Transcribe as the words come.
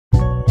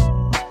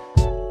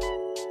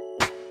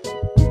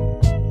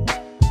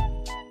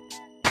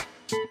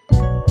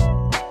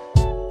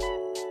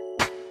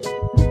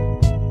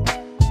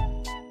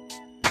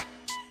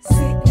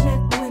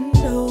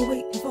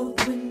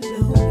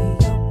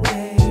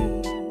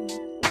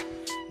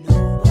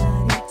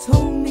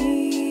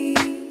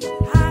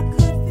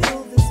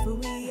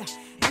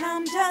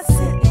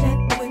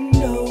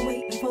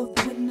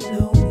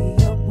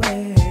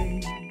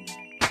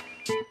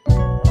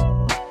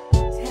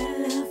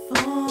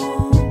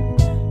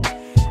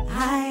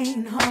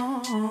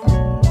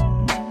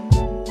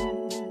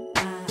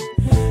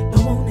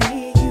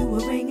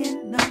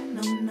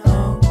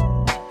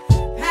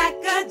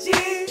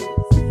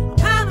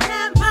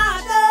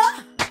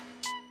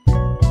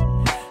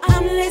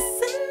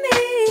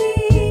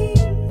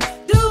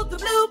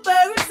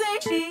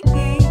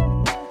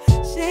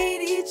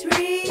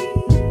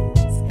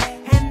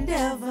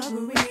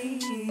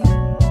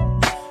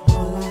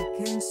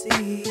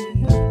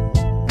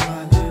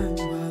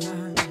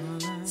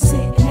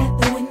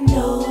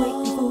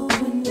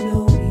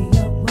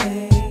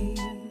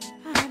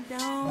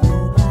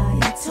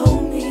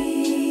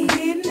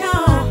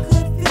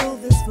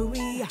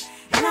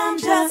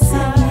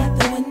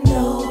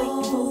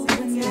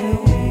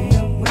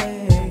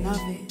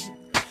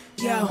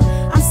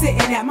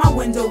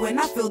window and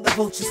I feel the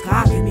vultures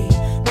clocking me.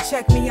 But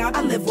check me out,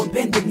 I live on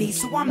bended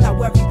knees, so I'm not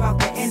worried about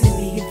the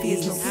enemy. It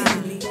fears no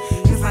enemy.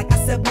 Cause like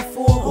I said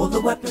before, all the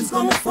weapons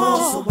gonna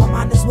fall, so I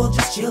might as well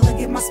just chill and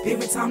give my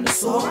spirit time to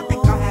soar. I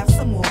think I'll have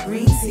some more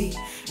green tea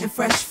and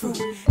fresh fruit,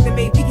 then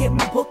maybe get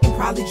my book and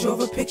probably draw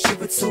a picture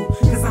or two.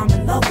 Cause I'm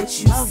in love with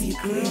you, see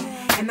clear,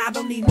 and I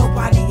don't need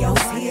nobody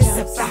else here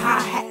except the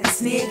hi-hat and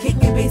snare.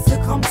 Kicking bass to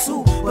come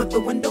too, but the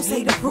windows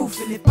say the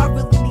proof. And if I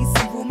really need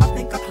some room, I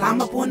think I'll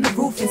climb up on the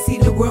roof and see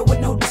the world with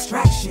no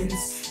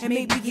distractions, and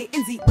maybe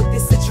getting deep with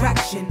this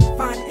attraction,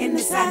 find inner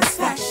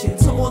satisfaction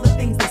to all the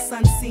things that's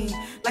unseen,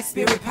 like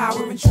spirit,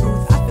 power, and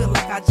truth. I feel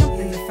like I jumped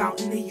in the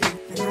fountain of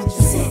youth, and I'm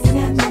just sitting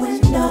at the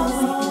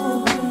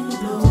window.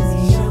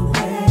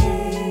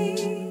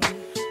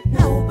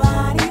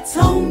 Nobody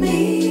told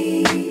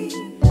me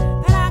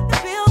that I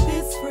could feel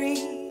this free,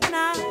 and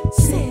I'm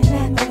sitting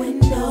at the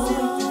window.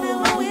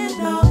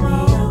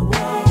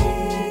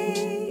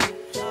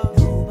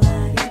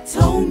 Nobody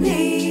told me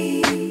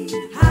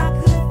I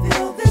could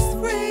feel this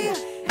free,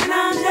 and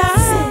I'm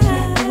just sitting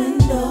at the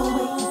window,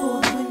 waiting for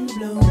the wind to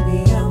blow me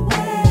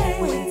away.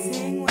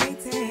 Waiting.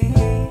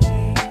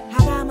 I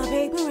got my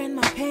paper and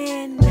my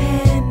pen.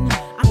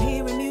 I'm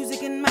hearing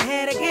music in my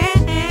head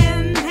again,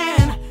 and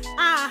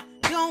I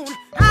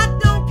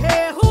don't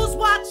care who's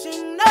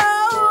watching. No,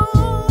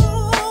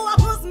 I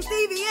put some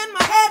Stevie in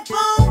my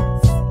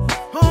headphones,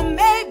 or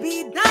maybe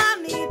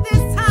Donnie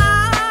this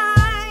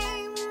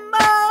time.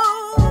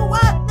 Oh,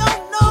 I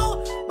don't know,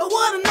 but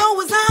what I know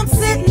is I'm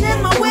sitting in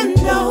my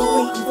window,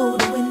 waiting for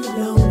the wind to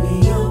blow me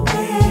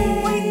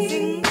away.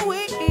 Waiting.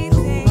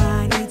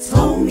 Nobody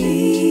told me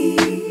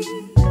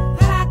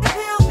that I could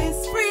feel this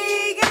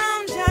free, and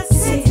I'm just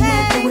sitting at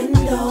the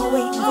window,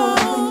 waiting for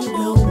the wind to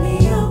blow me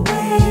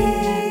away.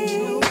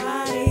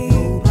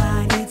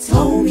 Nobody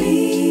told me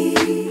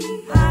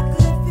I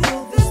could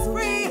feel this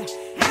free,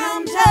 and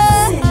I'm just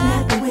sitting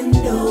at the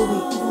window,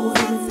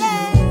 waiting for the wind to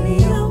blow me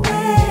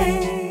away.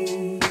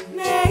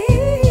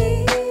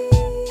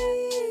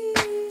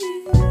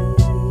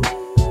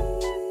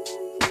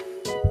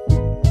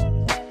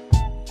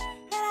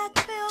 That I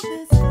could feel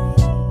this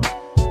free,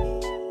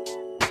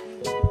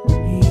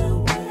 me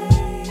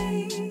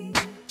away.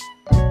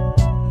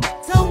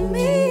 Told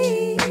me.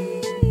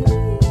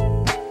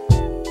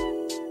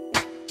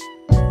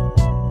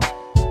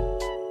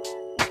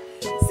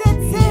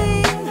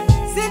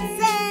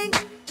 Sitting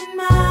in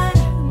my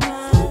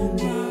mind,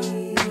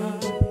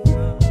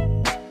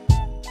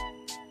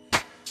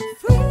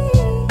 free.